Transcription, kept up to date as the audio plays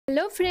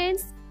Hello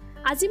friends,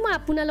 আজি মই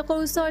আপোনালোকৰ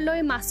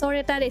ওচৰলৈ মাছৰ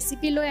এটা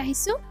ৰেচিপি লৈ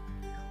আহিছো।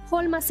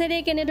 হল মাছেৰে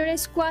কেনেদৰে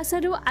স্কোৱাছ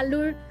আৰু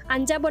আলুৰ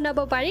আঞ্জা বনাব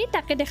পাৰি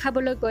তাকে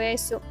দেখাবলৈ গৈ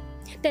আছো।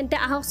 তেন্তে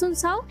আহকচোন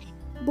চাও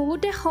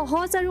বহুতে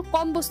সহজ আৰু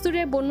কম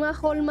বস্তুৰে বনোৱা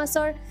হল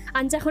মাছৰ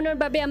আঞ্জাখনৰ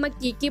বাবে আমাক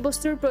কি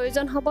বস্তুৰ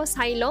প্ৰয়োজন হ'ব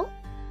চাই লওঁ।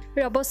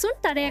 ৰবচোন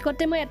তাৰে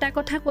আগতে মই এটা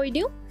কথা কৈ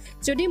দিওঁ,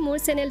 যদি মোৰ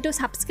চেনেলটো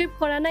সাবস্ক্ৰাইব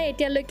কৰা নাই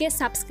এতিয়ালৈকে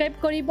সাবস্ক্ৰাইব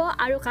কৰিব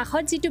আৰু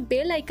কাষত যিটো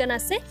বেল আইকন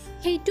আছে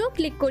সেইটো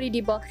ক্লিক কৰি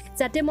দিব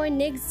যাতে মই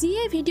নেক্সট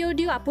যিয়ে ভিডিও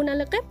দিও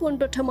আপোনালোকে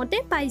পোনপ্ৰথমতে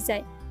পাই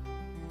যায়।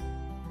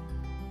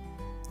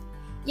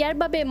 ইয়াৰ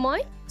বাবে মই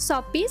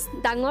 6 পিস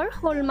ডাঙৰ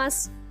হল মাছ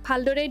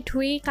ভালদৰে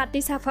ধুই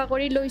কাটি সাফা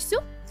কৰি লৈছো।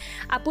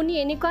 আপুনি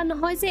এনেকুৱা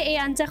নহয় যে এই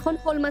আঞ্জাখন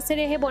হল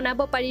মাছেৰেহে বনাব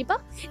পাৰিব,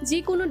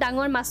 যিকোনো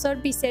ডাঙৰ মাছৰ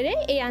পিছেৰে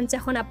এই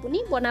আঞ্জাখন আপুনি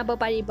বনাব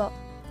পাৰিব।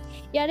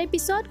 ইয়াৰে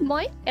পিছত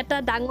মই এটা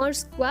ডাঙৰ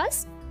স্কোৱাছ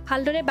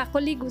ভালদৰে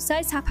বাকলি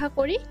গুছাই সাফা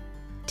কৰি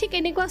ঠিক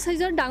এনেকুৱা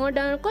সাইজৰ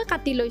ডাঙৰকৈ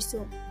কাটি লৈছো।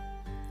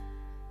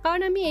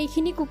 কাৰণ আমি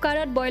এইখিনি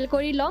কুকাৰত বইল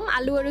কৰি লম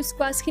আলু আৰু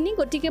স্কোৱাছখিনি,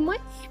 গতিকে মই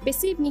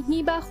বেছি মিহি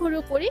বা সৰু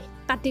কৰি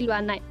কাটি লোৱা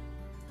নাই।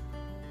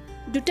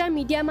 দুটা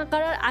মিডিয়াম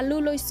আকাৰৰ আলু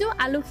লৈছো,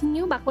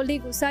 আলুখিনিও বাকলি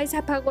গুছাই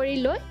সাফা কৰি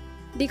লৈ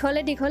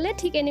দীঘলে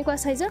ঠিক এনেকুৱা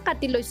সাইজৰ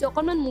কাটি লৈছো।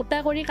 অকণমান মোটা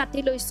কৰি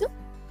কাটি লৈছো,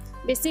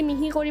 বেছি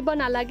মিহি কৰিব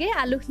নালাগে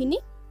আলুখিনি।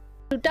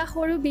 দুটা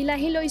সৰু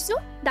বিলাহী লৈছো,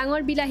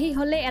 ডাঙৰ বিলাহী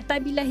হলে এটা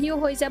বিলাহীও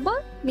হৈ যাব,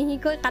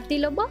 মিহিকৈ কাটি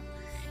লব।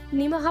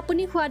 নিমখ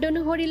আপুনি সোৱাদ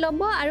অনুসৰি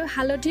লব আৰু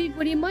হালধিৰ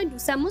গুড়ি মই 2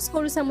 চামুচ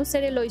সৰু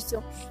চামুচেৰে লৈছো,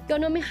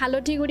 কিয়নো আমি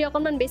হালধি গুড়ি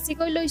অকণমান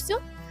বেছিকৈ লৈছো।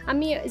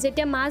 আমি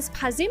যেতিয়া মাছ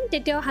ভাজিম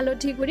তেতিয়াও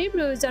হালধি গুড়িৰ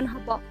প্ৰয়োজন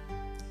হ'ব।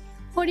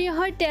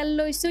 সৰিয়হৰ তেল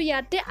লৈছো,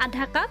 ইয়াতে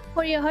আধা কাপ।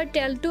 সৰিয়হৰ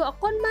তেলটো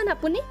অকণমান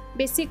আপুনি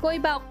বেছিকৈ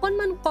বা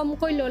অকণমান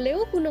কমকৈ ললেও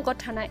কোনো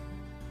কথা নাই।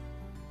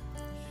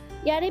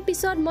 ইয়াৰে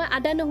পিছত মই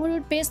আদা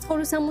নহৰুৰ পেষ্ট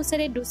সৰু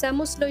চামুচেৰে 2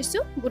 চামুচ লৈছো,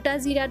 গোটা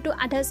জিৰাটো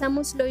আধা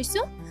চামুচ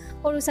লৈছো,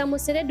 সৰু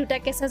চামুচেৰে দুটা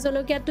কেঁচা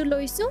জলকীয়াটো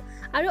লৈছো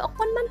আৰু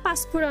অকণমান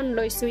পাঁচফোৰণ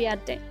লৈছো।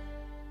 ইয়াতে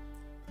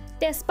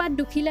তেজপাত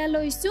দুখিলা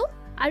লৈছো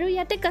আৰু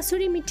ইয়াতে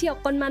কাসুৰি মিঠি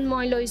অকণমান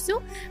মই লৈছো।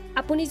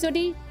 আপুনি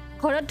যদি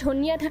ঘৰত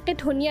ধনিয়া থাকে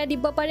ধনিয়া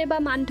দিব পাৰে বা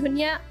মান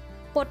ধনিয়া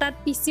পটাত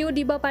পিচিও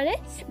দিব পাৰে,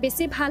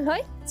 বেছি ভাল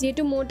হয়।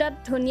 যেহেতু মোৰ তাত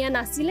ধনিয়া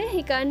নাছিলে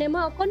সেইকাৰণে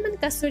মই অকণমান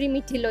কাসুৰি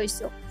মিঠি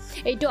লৈছো।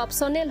 এইটো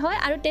অপচনেল হয়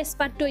আৰু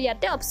তেজপাতটো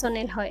ইয়াতে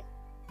অপচনেল হয়।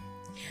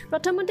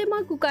 প্ৰথমতে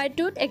মই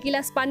কুকাৰটোত 1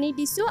 গিলাচ পানী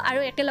দিছো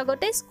আৰু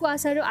একেলগতে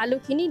স্কোৱাছ আৰু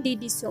আলুখিনি দি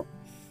দিছো।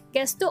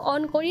 গেছটো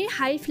অন কৰি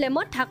হাই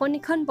ফ্লেমত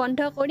ঢাকনিখন বন্ধ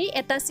কৰি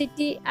এটা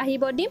চিটি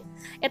আহিব দিম,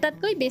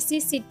 এটাতকৈ বেছি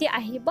চিটি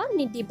আহিব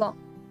নিদিব।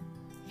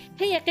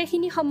 সেই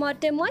একেখিনি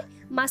সময়তে মই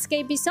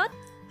মাছকেই পিছত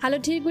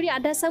হালধিৰ গুড়ি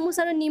আধা চামুচ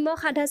আৰু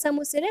নিমখ আধা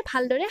চামুচেৰে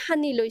ভালদৰে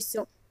সানি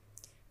লৈছো।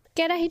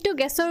 কেৰাহীটো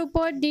গেছৰ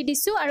ওপৰত দি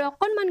দিছো আৰু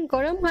অকণমান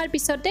গৰম হোৱাৰ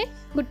পিছতে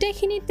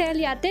গোটেইখিনি তেল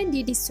ইয়াতে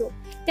দি দিছো।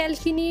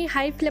 তেলখিনি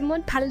হাই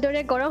ফ্লেমত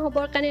ভালদৰে গৰম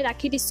হ'বৰ কাৰণে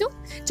ৰাখি দিছো।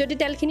 যদি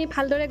তেলখিনি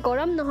ভালদৰে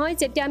গৰম নহয়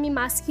যেতিয়া আমি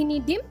মাছখিনি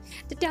দিম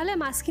তেতিয়াহ'লে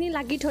মাছখিনি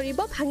লাগি ধৰিব,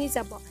 ভাঙি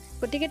যাব।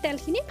 গতিকে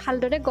তেলখিনি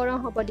ভালদৰে গৰম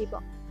হ'ব দিব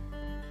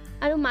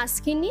আৰু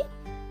মাছখিনি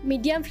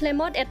মিডিয়াম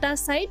ফ্লেমত এটা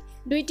সাইড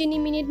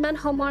 2-3 মিনিটমান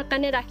সময়ৰ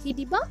কাৰণে ৰাখি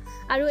দিব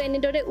আৰু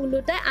এনেদৰে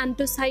উলুটাই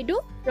আনটো সাইডো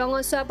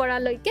ৰঙচুৱা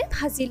পৰালৈকে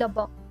ভাজি ল'ব।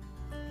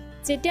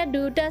 যেতিয়া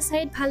দুটা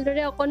সাইড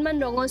ভালদৰে অকণমান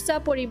ৰঙচুৱা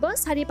পৰিব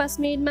 4-5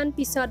 মিনিটমান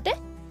পিছতে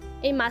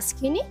এই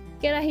মাছখিনি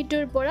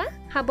কেৰাহীটোৰ পৰা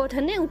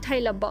সাৱধানে উঠাই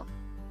ল'ব।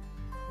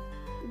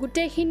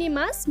 গোটেইখিনি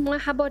মাছ মই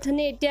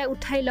সাৱধানে এতিয়া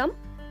উঠাই ল'ম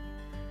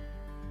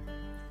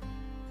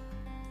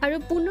আৰু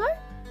পুনৰ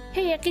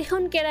সেই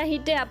একেখন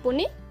কেৰাহীতে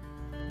আপুনি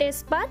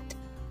তেজপাত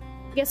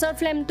গেছৰ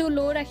ফ্লেমটো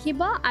লো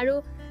ৰাখিব আৰু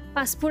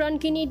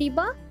পাঁচফোৰণখিনি দিব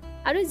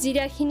আৰু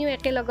জিৰাখিনিও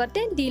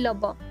একেলগতে দি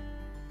ল'ব।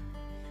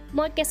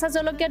 মই কেঁচা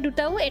জলকীয়া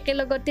দুটাও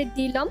একেলগতে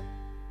দি ল'ম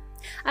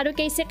আৰু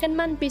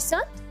কেইছেকেণ্ডমান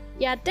পিছত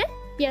ইয়াতে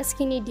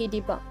পিঁয়াজখিনি দি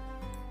দিব।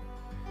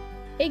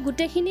 এই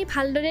গোটেইখিনি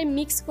ভালদৰে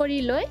মিক্স কৰি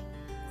লৈ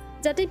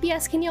যাতে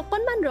পিঁয়াজখিনি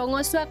অকণমান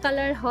ৰঙচুৱা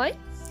কালাৰ হয়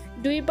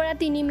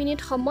 2-3 মিনিট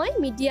সময়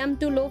মিডিয়াম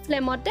টু লো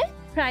ফ্লেমতে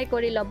ফ্ৰাই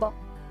কৰি ল'ব।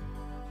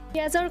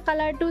 পিঁয়াজৰ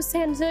কালাৰটো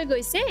চেঞ্জ হৈ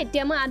গৈছে,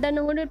 এতিয়া মই আদা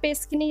নহৰুৰ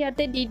পেষ্টখিনি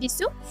ইয়াতে দি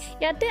দিছো।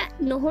 ইয়াতে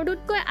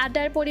নহৰুতকৈ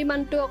আদাৰ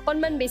পৰিমাণটো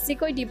অকণমান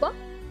বেছিকৈ দিব,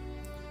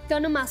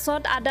 কিয়নো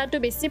মাছত আদাটো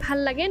বেছি ভাল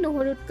লাগে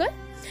নহৰুতকৈ।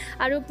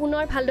 আৰু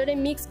পুনৰ ভালদৰে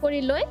মিক্স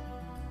কৰি লৈ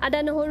আদা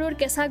নহৰুৰ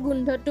কেঁচা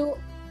গোন্ধটো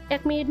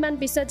 1 মিনিটমান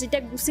পিছত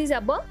যেতিয়া গুচি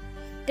যাব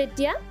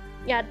তেতিয়া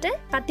ইয়াতে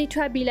কাটি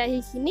থোৱা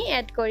বিলাহীখিনি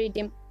এড কৰি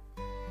দিম।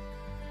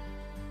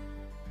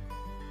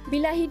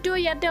 বিলাহীটো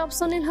ইয়াতে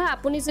অপচনেল হয়,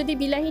 আপুনি যদি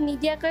বিলাহী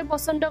নিদিয়াকৈ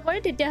পছন্দ কৰে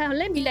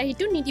তেতিয়াহ'লে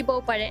বিলাহীটো নিদিবও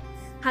পাৰে।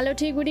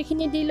 হালধিৰ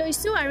গুড়িখিনি দি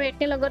লৈছো আৰু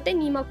একেলগতে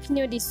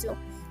নিমখখিনিও দিছো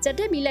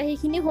যাতে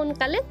বিলাহীখিনি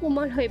সোনকালে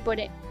কোমল হৈ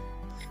পৰে।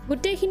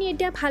 গোটেইখিনি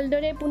এতিয়া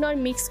ভালদৰে পুনৰ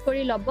মিক্স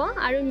কৰি ল'ব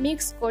আৰু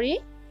মিক্স কৰি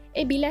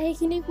এই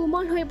বিলাহীখিনি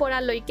কোমল হৈ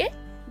পৰালৈকে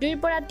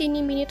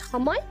 2-3 মিনিট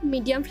সময়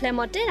মিডিয়াম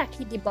ফ্লেমতে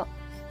ৰাখি দিব।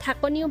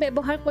 ঢাকনিও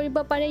ব্যৱহাৰ কৰিব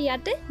পাৰে,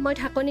 ইয়াতে মই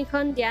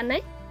ঢাকনিখন দিয়া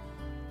নাই।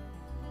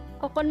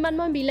 অকণমান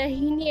মই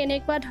বিলাহীখিনি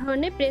এনেকুৱা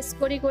ধৰণে প্ৰেছ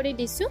কৰি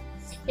দিছো।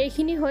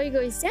 এইখিনি হৈ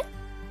গৈছে।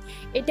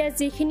 এতিয়া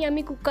যিখিনি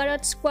আমি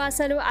কুকাৰত স্কোৱাছ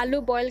আৰু আলু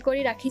বইল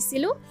কৰি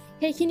ৰাখিছিলো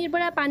সেইখিনিৰ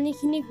পৰা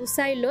পানীখিনি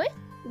গুচাই লৈ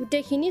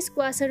গোটেইখিনি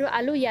স্কোৱাছ আৰু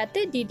আলু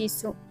ইয়াতে দি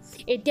দিছোঁ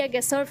এতিয়া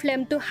গেছৰ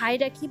ফ্লেমটো হাই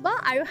ৰাখিব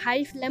আৰু হাই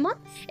ফ্লেমত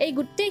এই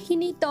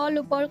গোটেইখিনি তল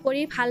ওপৰ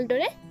কৰি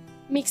ভালদৰে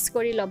মিক্স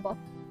কৰি ল'ব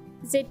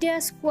যেতিয়া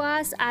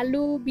স্কোৱাছ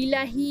আলু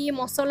বিলাহী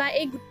মছলা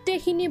এই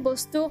গোটেইখিনি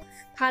বস্তু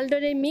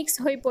ভালদৰে মিক্স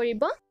হৈ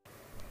পৰিব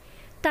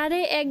তাৰে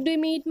 1-2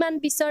 মিনিটমান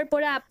পিছৰ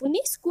পৰা আপুনি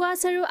স্কোৱাছ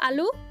আৰু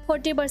আলু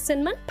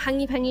 40% মান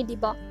ভাঙি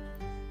দিব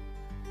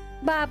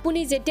বা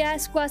আপুনি যেতিয়া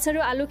স্কোৱাছ আৰু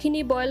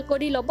আলুখিনি বইল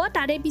কৰি ল'ব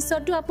তাৰে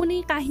পিছতো আপুনি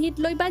কাঁহীত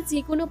লৈ বা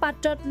যিকোনো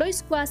পাত্ৰত লৈ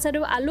স্কোৱাছ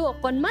আৰু আলু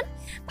অকণমান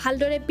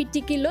ভালদৰে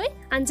পিটিকি লৈ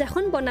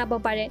আঞ্জাখন বনাব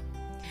পাৰে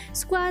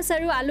স্কোৱাছ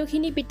আৰু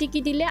আলুখিনি পিটিকি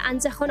দিলে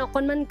আঞ্জাখন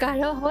অকণমান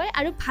গাঢ় হয়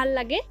আৰু ভাল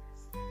লাগে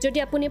যদি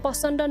আপুনি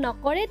পছন্দ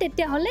নকৰে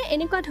তেতিয়াহ'লে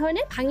এনেকুৱা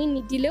ধৰণে ভাঙি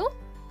নিদিলেও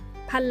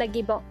ভাল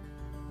লাগিব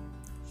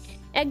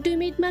 1-2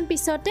 মিনিটমান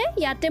পিছতে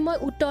ইয়াতে মই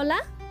উতলা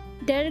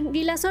 1.5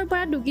 গিলাচৰ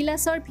পৰা 2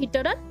 গিলাচৰ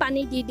ভিতৰত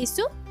পানী দি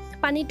দিছোঁ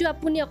পানীটো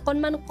আপুনি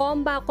অকণমান কম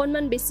বা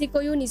অকণমান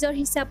বেছিকৈও নিজৰ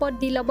হিচাপত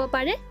দি ল'ব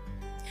পাৰে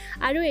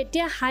আৰু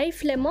এতিয়া হাই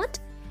ফ্লেমত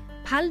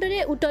ভালদৰে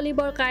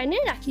উতলিবৰ কাৰণে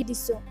ৰাখি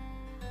দিছোঁ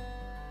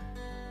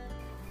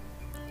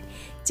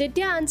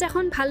যেতিয়া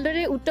আঞ্জাখন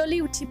ভালদৰে উতলি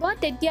উঠিব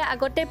তেতিয়া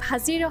আগতে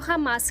ভাজি ৰখা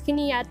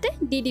মাছখিনি ইয়াতে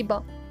দি দিব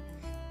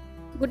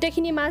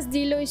গোটেইখিনি মাছ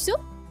দি লৈছোঁ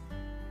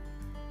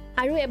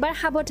আৰু এবাৰ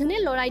সাৱধানে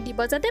লৰাই দিব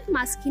যাতে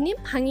মাছখিনি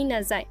ভাঙি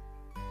নাযায়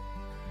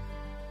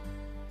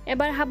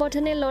এবাৰ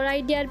সাৱধানে লৰাই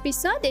দিয়াৰ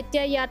পিছত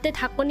এতিয়া ইয়াতে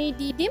ঢাকনি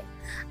দি দিম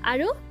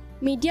আৰু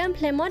মিডিয়াম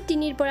ফ্লেমত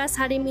 3 পৰা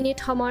 4 মিনিট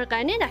সময়ৰ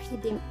কাৰণে ৰাখি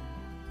দিম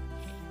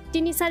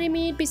 3-4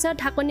 মিনিট পিছত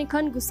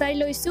ঢাকনিখন গুচাই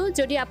লৈছোঁ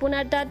যদি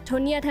আপোনাৰ তাত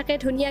ধনিয়া থাকে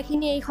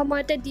ধনিয়াখিনি এই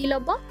সময়তে দি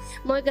ল'ব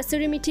মই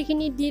কচুৰি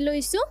মিঠিখিনি দি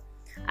লৈছোঁ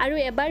আৰু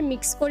এবাৰ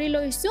মিক্স কৰি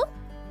লৈছোঁ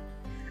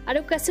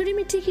আৰু কচুৰি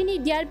মিঠিখিনি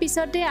দিয়াৰ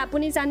পিছতে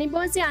আপুনি জানিব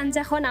যে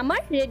আঞ্জাখন আমাৰ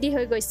ৰেডি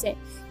হৈ গৈছে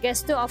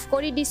গেছটো অফ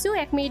কৰি দিছোঁ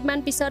 1 মিনিটমান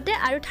পিছতে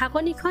আৰু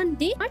ঢাকনিখন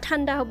দি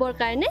ঠাণ্ডা হ'বৰ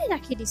কাৰণে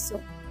ৰাখি দিছোঁ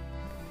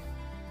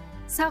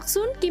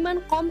চাওকচোন কিমান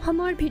কম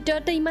সময়ৰ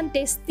ভিতৰতে ইমান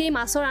টেষ্টি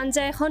মাছৰ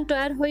আঞ্জা এখন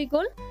তৈয়াৰ হৈ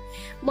গ'ল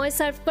মই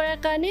সাৰ্ভ কৰাৰ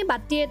কাৰণে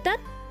বাটি এটাত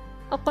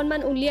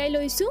অকণমান উলিয়াই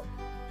লৈছোঁ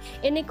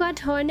এনেকুৱা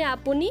ধৰণে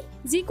আপুনি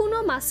যিকোনো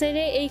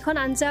মাছেৰে এইখন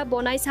আঞ্জা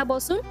বনাই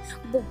চাবচোন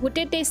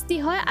বহুতে টেষ্টি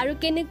হয় আৰু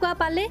কেনেকুৱা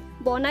পালে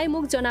বনাই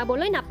মোক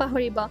জনাবলৈ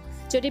নাপাহৰিব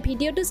যদি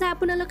ভিডিঅ'টো চাই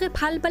আপোনালোকে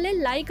ভাল পালে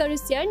লাইক আৰু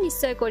শ্বেয়াৰ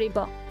নিশ্চয় কৰিব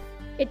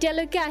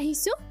এতিয়ালৈকে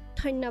আহিছোঁ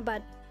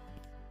ধন্যবাদ